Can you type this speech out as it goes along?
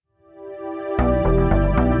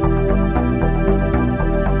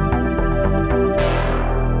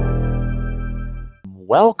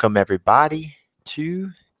Welcome, everybody,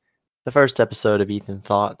 to the first episode of Ethan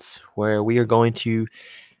Thoughts, where we are going to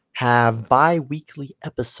have bi-weekly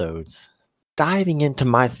episodes diving into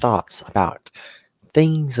my thoughts about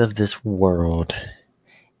things of this world.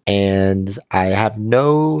 And I have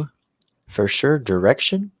no for sure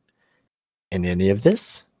direction in any of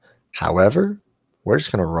this. However, we're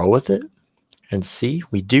just going to roll with it and see.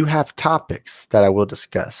 We do have topics that I will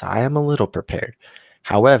discuss. I am a little prepared.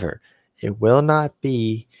 However, it will not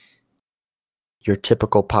be your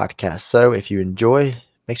typical podcast. So if you enjoy,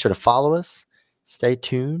 make sure to follow us, stay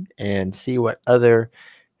tuned, and see what other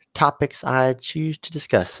topics I choose to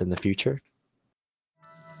discuss in the future.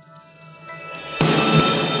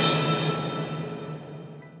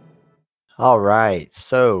 All right.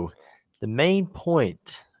 So the main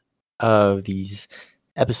point of these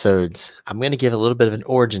episodes, I'm going to give a little bit of an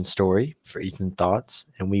origin story for Ethan Thoughts,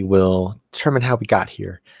 and we will determine how we got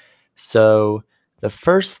here. So the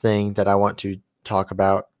first thing that I want to talk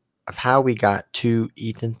about of how we got to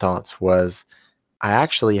Ethan Thoughts was I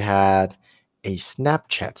actually had a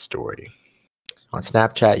Snapchat story. On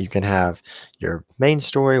Snapchat, you can have your main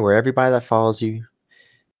story where everybody that follows you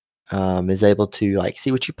is able to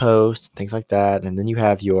see what you post, things like that. And then you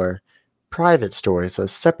have your private story. It's a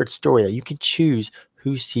separate story that you can choose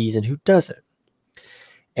who sees and who doesn't.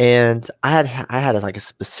 And I had a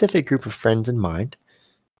specific group of friends in mind.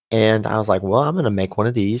 And I was like, well, I'm going to make one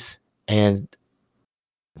of these and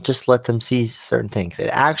just let them see certain things. It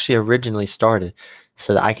actually originally started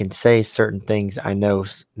so that I can say certain things I know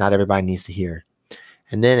not everybody needs to hear.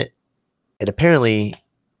 And then it apparently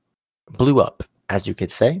blew up, as you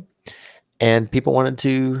could say. And people wanted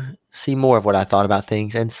to see more of what I thought about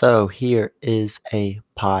things. And so here is a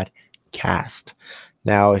podcast.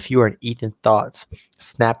 Now, if you are an Ethan Thoughts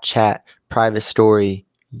Snapchat private story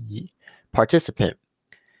participant,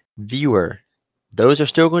 viewer, those are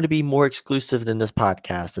still going to be more exclusive than this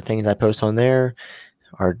podcast. The things I post on there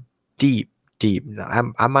are deep.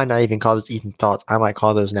 I might not even call those Ethan Thoughts. I might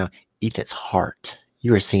call those now Ethan's heart.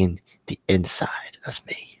 You are seeing the inside of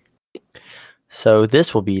me. So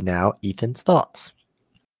this will be now Ethan's Thoughts.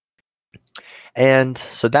 And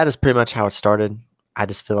so that is pretty much how it started. I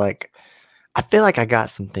just feel like I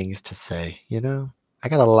got some things to say, I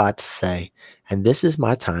got a lot to say, and this is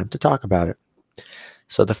my time to talk about it.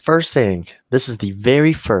 So the first thing, this is the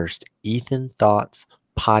very first Ethan Thoughts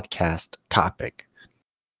podcast topic.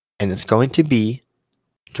 And it's going to be,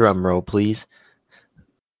 drum roll please,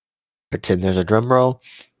 pretend there's a drum roll,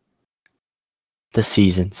 the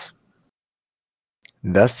seasons.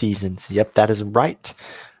 The seasons. Yep, that is right.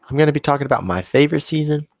 I'm going to be talking about my favorite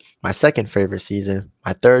season, my second favorite season,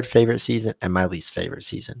 my third favorite season, and my least favorite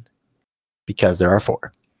season. Because there are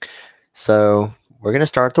 4. So we're going to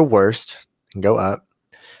start at the worst and go up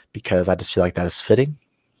because I just feel like that is fitting.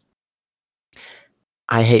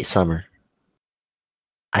 I hate summer.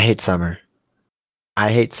 I hate summer.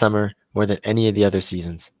 I hate summer more than any of the other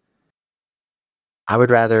seasons. I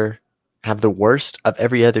would rather have the worst of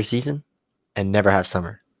every other season and never have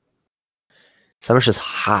summer. Summer's just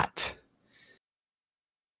hot.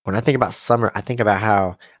 When I think about summer, I think about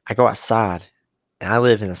how I go outside and I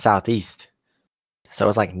live in the southeast. So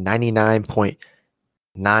it's like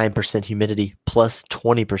 99.9% humidity plus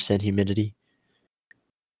 20% humidity.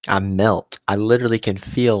 I melt. I literally can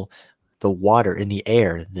feel the water in the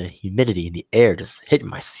air, the humidity in the air just hitting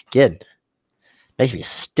my skin. Makes me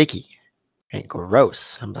sticky and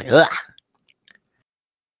gross. I'm like, ugh.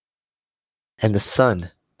 And the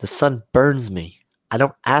sun burns me. I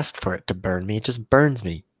don't ask for it to burn me. It just burns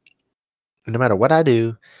me. And no matter what I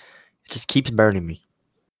do, it just keeps burning me.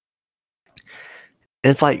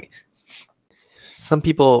 And it's like some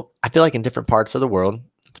people, I feel like in different parts of the world,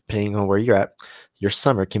 depending on where you're at, your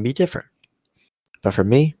summer can be different. But for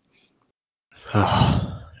me,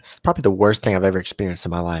 it's probably the worst thing I've ever experienced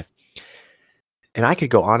in my life. And I could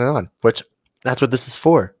go on and on, which that's what this is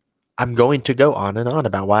for. I'm going to go on and on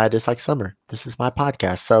about why I dislike summer. This is my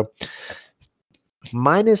podcast. So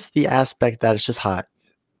minus the aspect that it's just hot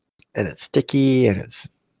and it's sticky and it's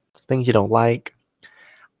things you don't like,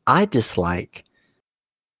 I dislike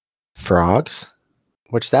frogs,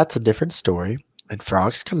 which that's a different story. And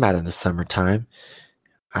frogs come out in the summertime.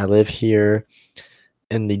 I live here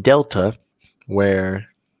in the Delta where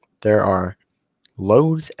there are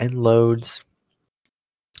loads and loads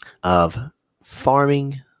of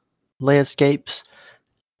farming landscapes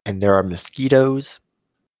and there are mosquitoes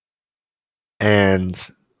and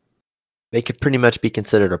they could pretty much be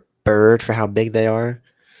considered a bird for how big they are.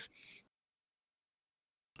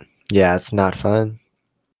 Yeah, it's not fun.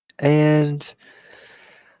 And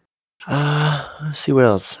Let's see what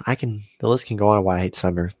else. The list can go on why I hate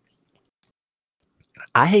summer.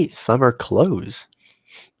 I hate summer clothes.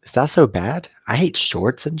 Is that so bad? I hate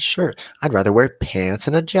shorts and shirt. I'd rather wear pants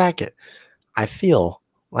and a jacket. I feel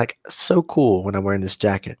like so cool when I'm wearing this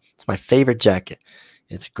jacket. It's my favorite jacket.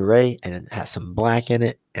 It's gray and it has some black in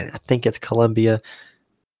it, and I think it's Columbia.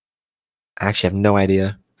 I actually have no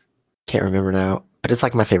idea. Can't remember now. But it's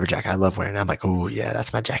like my favorite jacket. I love wearing it. I'm like, oh yeah,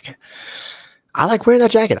 that's my jacket. I like wearing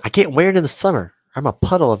that jacket. I can't wear it in the summer. I'm a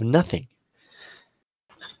puddle of nothing.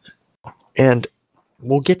 And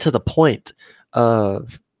we'll get to the point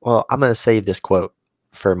of, well, I'm going to save this quote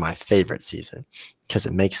for my favorite season because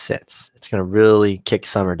it makes sense. It's going to really kick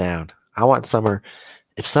summer down. I want summer.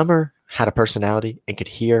 If summer had a personality and could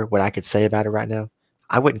hear what I could say about it right now,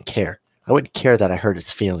 I wouldn't care. I wouldn't care that I hurt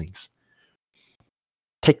its feelings.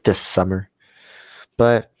 Take this, summer.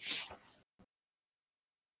 But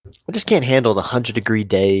I just can't handle the 100-degree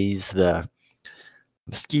days, the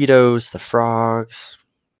mosquitoes, the frogs.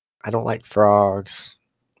 I don't like frogs,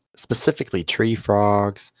 specifically tree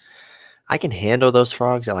frogs. I can handle those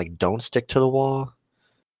frogs that like don't stick to the wall.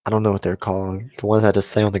 I don't know what they're called. The ones that just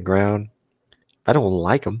stay on the ground. I don't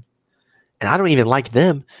like them. And I don't even like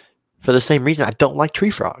them for the same reason I don't like tree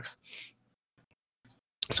frogs.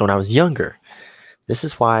 So when I was younger, this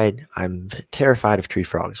is why I'm terrified of tree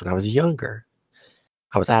frogs. When I was younger,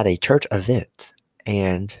 I was at a church event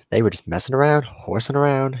and they were just messing around, horsing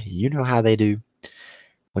around. You know how they do.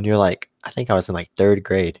 When you're like, I think I was in like third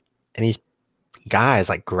grade, and these guys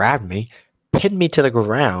like grabbed me, pinned me to the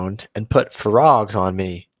ground, and put frogs on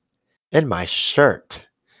me in my shirt.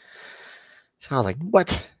 And I was like,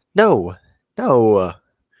 what? No, no.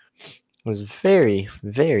 It was very,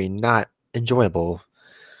 very not enjoyable.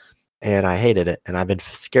 And I hated it. And I've been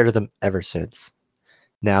scared of them ever since.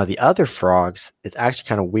 Now, the other frogs, it's actually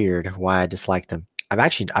kind of weird why I dislike them.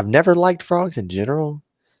 I've never liked frogs in general.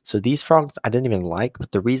 So these frogs I didn't even like.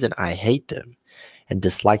 But the reason I hate them and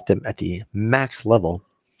dislike them at the max level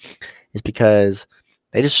is because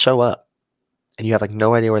they just show up and you have like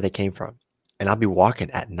no idea where they came from. And I'll be walking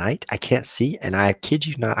at night, I can't see, and I kid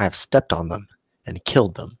you not, I have stepped on them and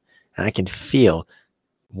killed them. And I can feel,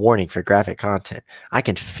 warning for graphic content, I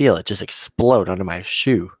can feel it just explode under my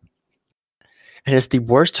shoe. And it's the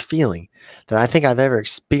worst feeling that I think I've ever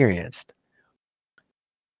experienced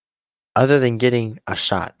other than getting a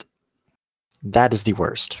shot. That is the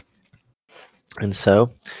worst. And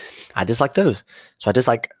so I dislike those. So I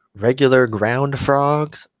dislike regular ground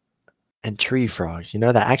frogs and tree frogs. You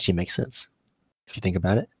know, that actually makes sense. If you think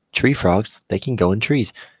about it, tree frogs, they can go in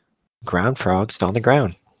trees. Ground frogs, on the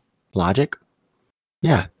ground. Logic?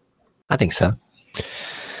 Yeah, I think so.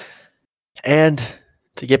 And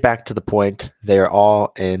to get back to the point, they're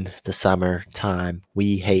all in the summertime.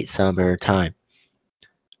 We hate summertime.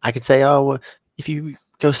 I could say, oh, if you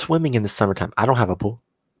go swimming in the summertime, I don't have a pool.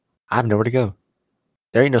 I have nowhere to go.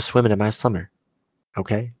 There ain't no swimming in my summer.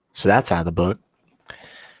 Okay? So that's out of the book.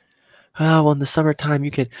 Oh, well, in the summertime,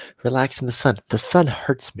 you can relax in the sun. The sun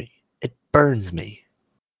hurts me. It burns me.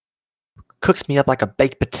 Cooks me up like a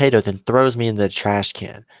baked potato, then throws me in the trash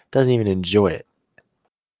can. Doesn't even enjoy it.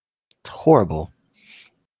 It's horrible.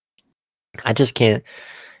 I just can't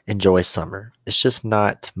enjoy summer. It's just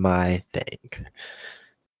not my thing.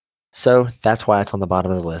 So that's why it's on the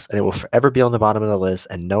bottom of the list. And it will forever be on the bottom of the list,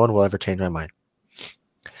 and no one will ever change my mind.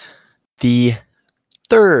 The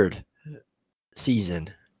third season,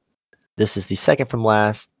 this is the second from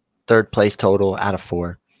last, third place total out of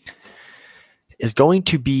 4, is going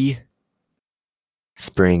to be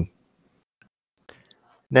spring.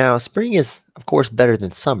 Now, spring is, of course, better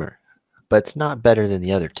than summer, but it's not better than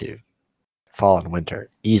the other two, fall and winter.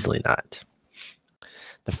 Easily not.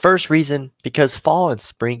 The first reason, because fall and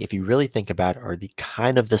spring, if you really think about it, are the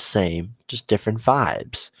kind of the same, just different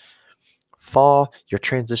vibes. Fall, you're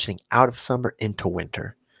transitioning out of summer into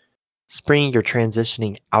winter. Spring, you're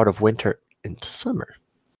transitioning out of winter into summer.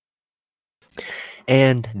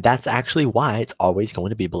 And that's actually why it's always going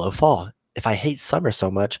to be below fall. If I hate summer so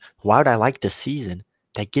much, why would I like the season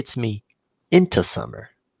that gets me into summer?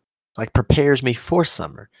 Like prepares me for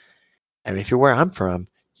summer. And if you're where I'm from,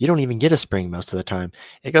 you don't even get a spring most of the time.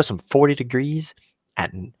 It goes from 40 degrees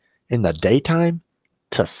in the daytime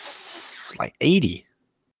to like 80.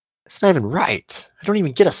 It's not even right. I don't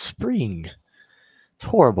even get a spring. It's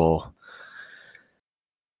horrible.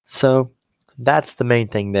 So that's the main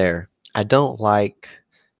thing there. I don't like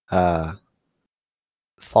fall,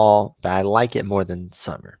 but I like it more than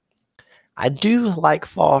summer. I do like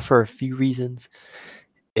fall for a few reasons.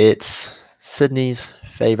 It's Sydney's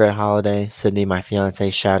favorite holiday. Sydney, my fiance,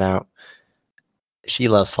 shout out. She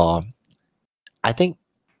loves fall. I think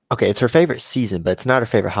Okay, it's her favorite season, but it's not her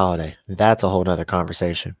favorite holiday. That's a whole nother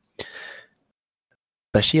conversation.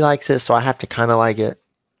 But she likes it, so I have to kind of like it.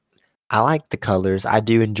 I like the colors. I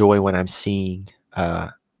do enjoy when I'm seeing.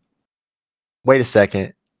 Wait a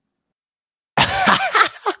second.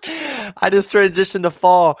 I just transitioned to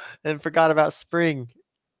fall and forgot about spring.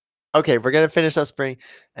 Okay, we're gonna finish up spring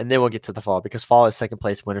and then we'll get to the fall because fall is second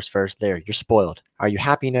place, winter's first. There, you're spoiled. Are you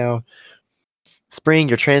happy now? Spring,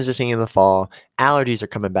 you're transitioning in the fall. Allergies are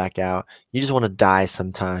coming back out. You just want to die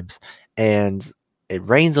sometimes. And it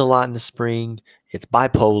rains a lot in the spring. It's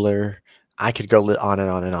bipolar. I could go on and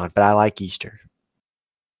on and on, but I like Easter.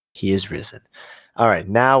 He is risen. All right,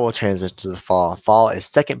 now we'll transition to the fall. Fall is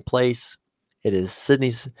second place. It is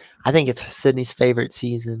Sydney's, I think it's Sydney's favorite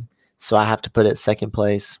season. So I have to put it second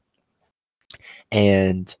place.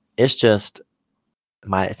 And it's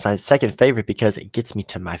my second favorite because it gets me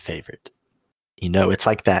to my favorite. It's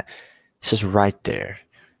like that. It's just right there.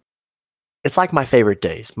 It's like my favorite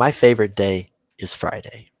days. My favorite day is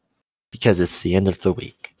Friday because it's the end of the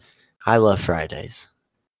week. I love Fridays.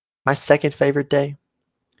 My second favorite day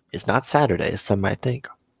is not Saturday, as some might think,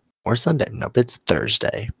 or Sunday. Nope, it's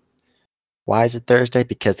Thursday. Why is it Thursday?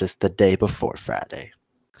 Because it's the day before Friday.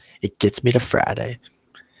 It gets me to Friday.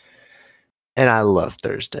 And I love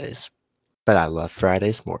Thursdays, but I love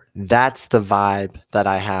Fridays more. That's the vibe that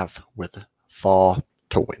I have with fall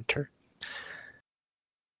to winter.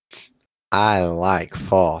 I like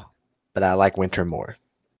fall, but I like winter more.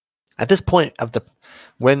 At this point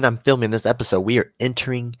when I'm filming this episode, we are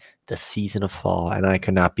entering the season of fall, and I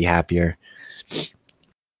could not be happier.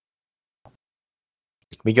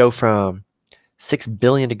 We go from 6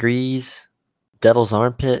 billion degrees, devil's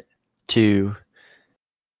armpit, to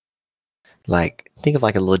think of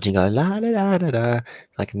like a little jingle, la da da da da,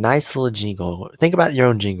 like a nice little jingle. Think about your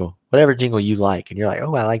own jingle, whatever jingle you like, and you're like,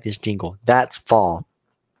 oh, I like this jingle. That's fall.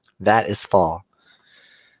 That is fall.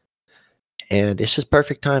 And it's just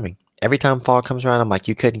perfect timing. Every time fall comes around, I'm like,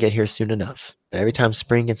 you couldn't get here soon enough. But every time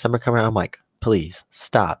spring and summer come around, I'm like, please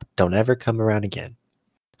stop. Don't ever come around again.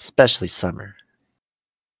 Especially summer.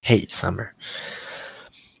 Hate summer.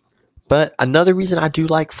 But another reason I do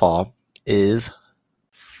like fall is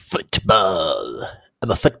football. I'm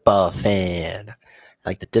a football fan.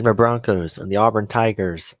 Like the Denver Broncos and the Auburn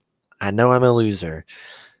Tigers. I know I'm a loser,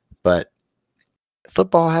 but the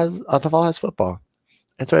fall has football.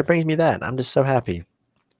 And so it brings me that. I'm just so happy.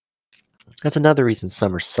 That's another reason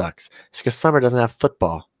summer sucks. It's because summer doesn't have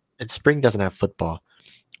football. And spring doesn't have football.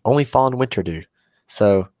 Only fall and winter do.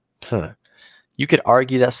 So, you could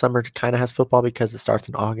argue that summer kind of has football because it starts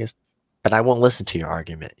in August, but I won't listen to your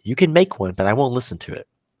argument. You can make one, but I won't listen to it.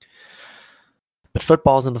 But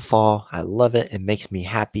football's in the fall. I love it. It makes me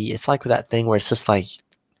happy. It's like that thing where it's just like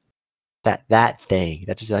that thing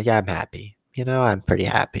that just like, yeah, I'm happy. I'm pretty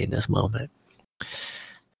happy in this moment.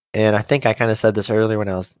 And I think I kind of said this earlier when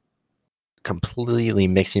I was completely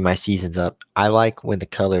mixing my seasons up. I like when the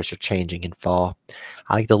colors are changing in fall.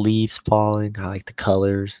 I like the leaves falling. I like the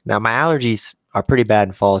colors. Now, my allergies are pretty bad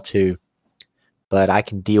in fall too, but I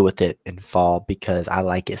can deal with it in fall because I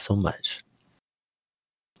like it so much.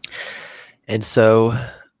 And so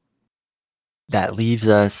that leaves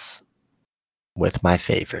us with my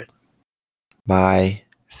favorite. My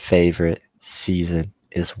favorite season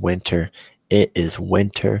is winter. It is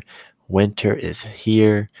winter. Winter is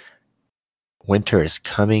here. Winter is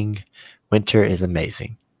coming. Winter is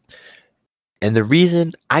amazing. And the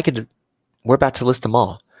reason we're about to list them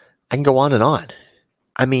all. I can go on and on.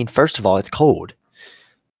 I mean, first of all, it's cold.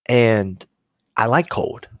 And I like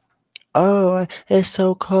cold. Oh, it's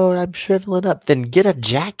so cold. I'm shriveling up. Then get a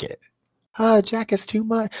jacket. Oh, a jacket's too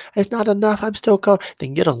much. It's not enough. I'm still cold.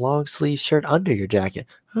 Then get a long sleeve shirt under your jacket.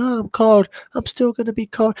 Oh, I'm cold. I'm still going to be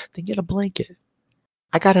cold. Then get a blanket.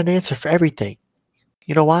 I got an answer for everything.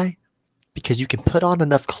 You know why? Because you can put on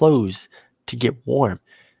enough clothes to get warm.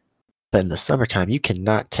 But in the summertime, you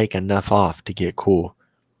cannot take enough off to get cool.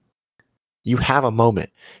 You have a moment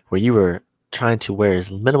where you were trying to wear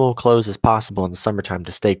as minimal clothes as possible in the summertime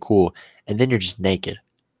to stay cool, and then you're just naked.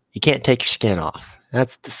 You can't take your skin off.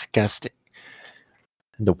 That's disgusting.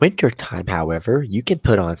 In the wintertime, however, you can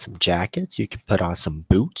put on some jackets, you can put on some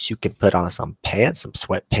boots, you can put on some pants, some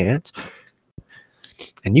sweatpants,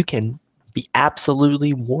 and you can be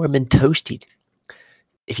absolutely warm and toasty.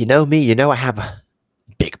 If you know me, you know I have a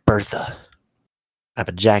Big Bertha. I have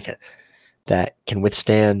a jacket that can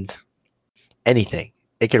withstand anything.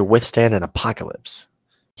 It could withstand an apocalypse,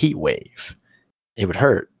 heat wave. It would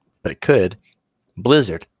hurt, but it could.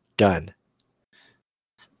 Blizzard, done.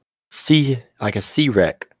 Like a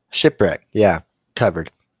shipwreck, yeah,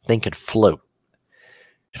 covered. Thing could float.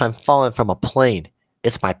 If I'm falling from a plane,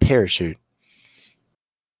 It's my parachute.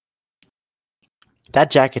 That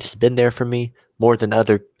jacket has been there for me more than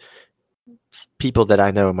other people that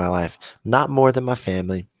I know in my life. Not more than my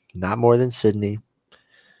family, not more than Sydney,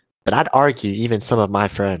 but I'd argue even some of my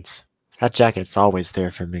friends. That jacket's always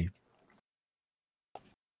there for me.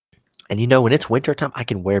 And when it's wintertime, I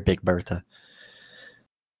can wear Big Bertha.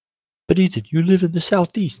 But Ethan, you live in the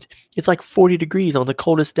Southeast. It's like 40 degrees on the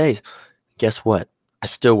coldest days. Guess what? I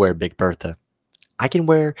still wear Big Bertha. I can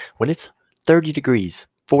wear, when it's 30 degrees,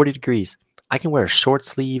 40 degrees, I can wear a short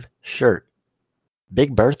sleeve shirt,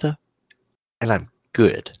 Big Bertha, and I'm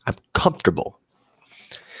good. I'm comfortable.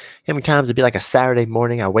 How many times it'd be like a Saturday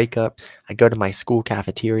morning, I wake up, I go to my school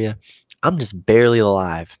cafeteria, I'm just barely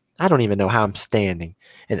alive. I don't even know how I'm standing,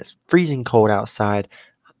 and it's freezing cold outside,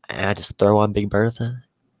 and I just throw on Big Bertha,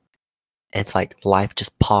 and it's like life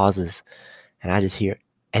just pauses, and I just hear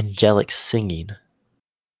angelic singing.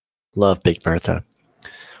 Love Big Bertha.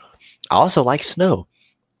 I also like snow.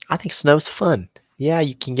 I think snow's fun. Yeah,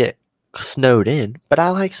 you can get snowed in, but I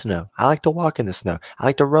like snow. I like to walk in the snow. I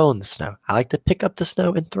like to roll in the snow. I like to pick up the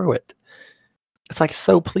snow and throw it. It's like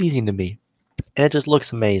so pleasing to me, and it just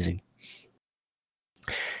looks amazing.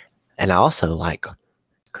 And I also like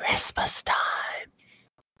Christmas time.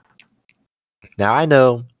 Now I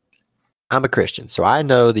know I'm a Christian, so I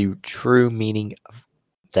know the true meaning of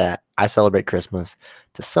that I celebrate Christmas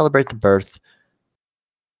to celebrate the birth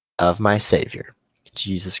of my Savior,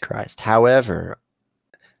 Jesus Christ. However,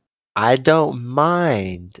 I don't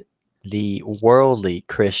mind the worldly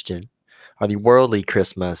Christian or the worldly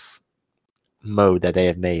Christmas mode that they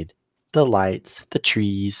have made. The lights, the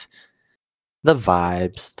trees, the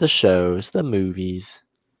vibes, the shows, the movies,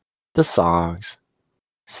 the songs,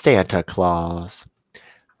 Santa Claus.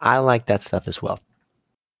 I like that stuff as well.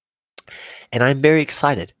 And I'm very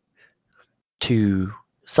excited to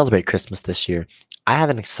celebrate Christmas this year. I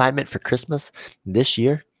have an excitement for Christmas this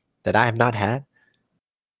year that I have not had,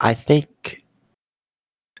 I think,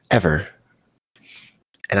 ever.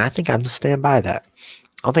 And I think I'm going to stand by that.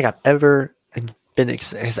 I don't think I've ever been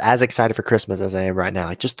as excited for Christmas as I am right now.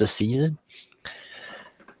 Like just the season.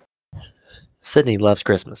 Sydney loves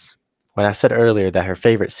Christmas. When I said earlier that her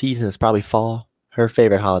favorite season is probably fall, her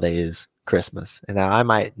favorite holiday is Christmas. And now I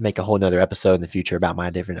might make a whole nother episode in the future about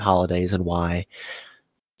my different holidays and why.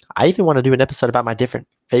 I even want to do an episode about my different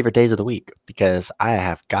favorite days of the week because I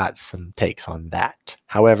have got some takes on that.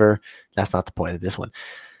 However, that's not the point of this one.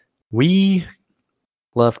 We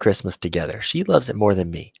love Christmas together. She loves it more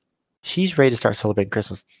than me. She's ready to start celebrating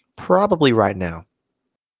Christmas probably right now.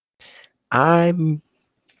 I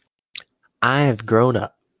have grown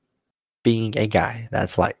up being a guy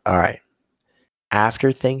that's like, all right,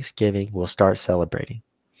 after Thanksgiving, we'll start celebrating.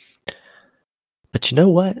 But you know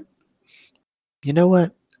what?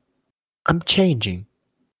 I'm changing.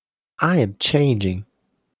 I am changing.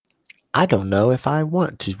 I don't know if I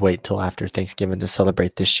want to wait till after Thanksgiving to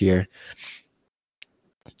celebrate this year.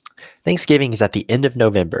 Thanksgiving is at the end of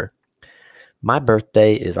November. My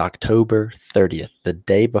birthday is October 30th, the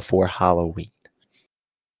day before Halloween.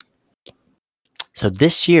 So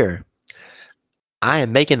this year, I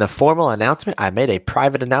am making the formal announcement. I made a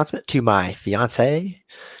private announcement to my fiance.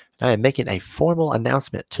 I am making a formal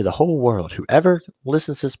announcement to the whole world. Whoever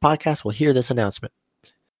listens to this podcast will hear this announcement.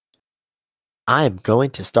 I am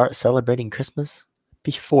going to start celebrating Christmas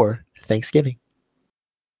before Thanksgiving.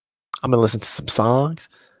 I'm going to listen to some songs.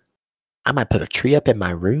 I might put a tree up in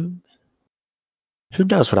my room. Who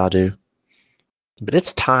knows what I'll do? But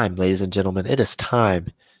it's time, ladies and gentlemen. It is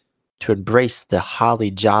time to embrace the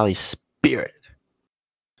holly jolly spirit.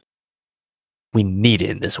 We need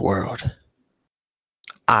it in this world.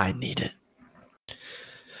 I need it.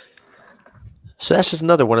 So that's just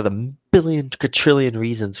another one of the billion quadrillion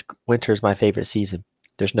reasons winter is my favorite season.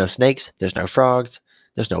 There's no snakes. There's no frogs.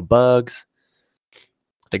 There's no bugs.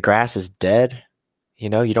 The grass is dead. You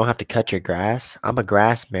don't have to cut your grass. I'm a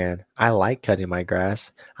grass man. I like cutting my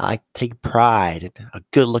grass. I like to take pride in a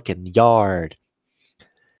good looking yard.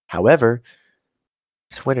 However,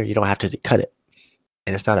 it's winter. You don't have to cut it.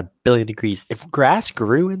 And it's not a billion degrees. If grass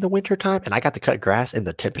grew in the wintertime and I got to cut grass in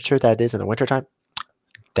the temperature that it is in the wintertime,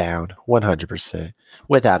 down 100%.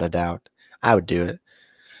 Without a doubt. I would do it.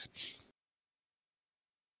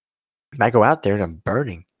 I go out there and I'm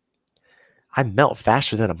burning. I melt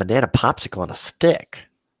faster than a banana popsicle on a stick.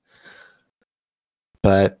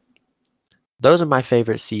 But those are my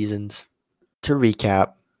favorite seasons. To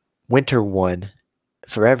recap, winter 1,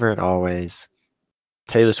 Forever and Always,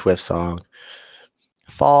 Taylor Swift song.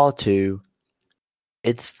 Fall 2,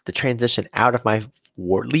 it's the transition out of my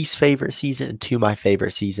least favorite season into my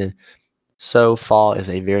favorite season, So fall is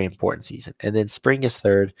a very important season. And then spring is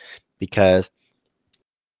third because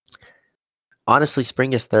honestly,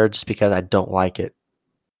 spring is third just because I don't like it.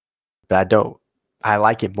 But I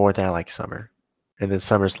like it more than I like summer. And then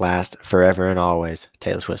summer's last forever and always.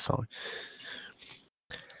 Taylor Swift song.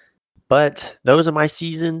 But those are my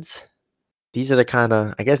seasons. These are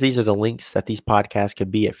I guess these are the links that these podcasts could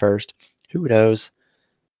be at first. Who knows?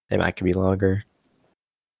 They might could be longer.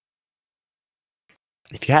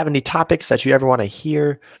 If you have any topics that you ever want to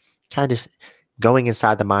hear, kind of going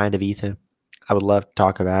inside the mind of Ethan, I would love to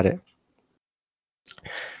talk about it.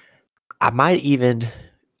 I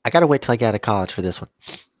got to wait till I get out of college for this one,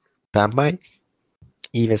 but I might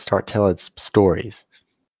even start telling some stories.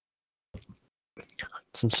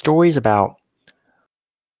 Some stories about,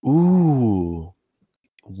 what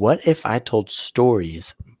if I told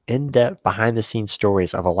stories, in-depth, behind-the-scenes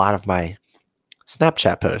stories of a lot of my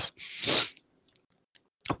Snapchat posts?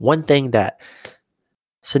 One thing that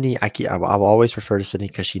Sydney, I'll always refer to Sydney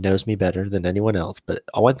because she knows me better than anyone else. But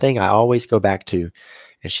one thing I always go back to,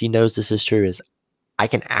 and she knows this is true, is I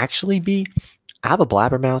have a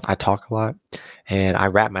blabbermouth. I talk a lot and I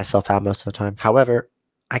rap myself out most of the time. However,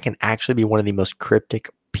 I can actually be one of the most cryptic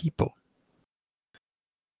people.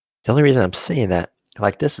 The only reason I'm saying that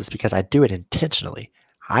like this is because I do it intentionally.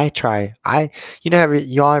 Y'all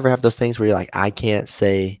ever have those things where you're like, I can't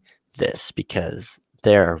say this because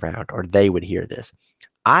they're around or they would hear this.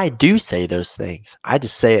 I do say those things. I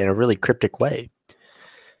just say it in a really cryptic way.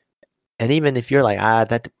 And even if you're like,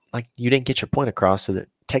 you didn't get your point across, so that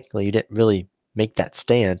technically you didn't really make that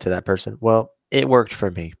stand to that person. Well, it worked for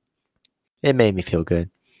me. It made me feel good.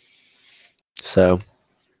 So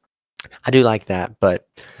I do like that. But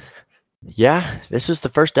yeah, this was the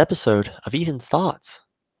first episode of Ethan's Thoughts.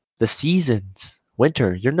 The seasons.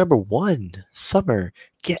 Winter, you're number one. Summer,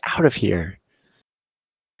 get out of here.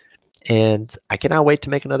 And I cannot wait to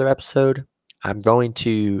make another episode. I'm going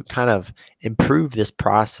to kind of improve this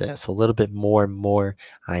process a little bit more and more.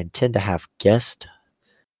 I intend to have guests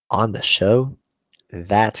on the show.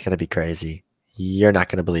 That's going to be crazy. You're not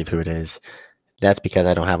going to believe who it is. That's because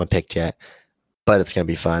I don't have them picked yet, but it's going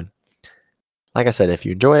to be fun. Like I said, if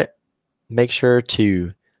you enjoy it, make sure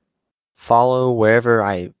to follow wherever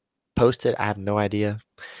I post it. I have no idea.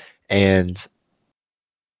 And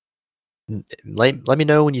let me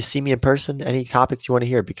know when you see me in person, any topics you want to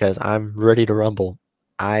hear, because I'm ready to rumble.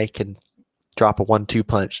 I can drop a 1-2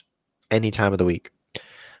 punch any time of the week.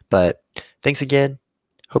 But thanks again.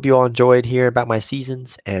 Hope you all enjoyed hearing about my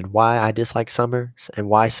seasons and why I dislike summer and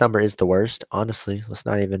why summer is the worst. Honestly, let's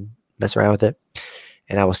not even mess around with it.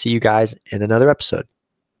 And I will see you guys in another episode.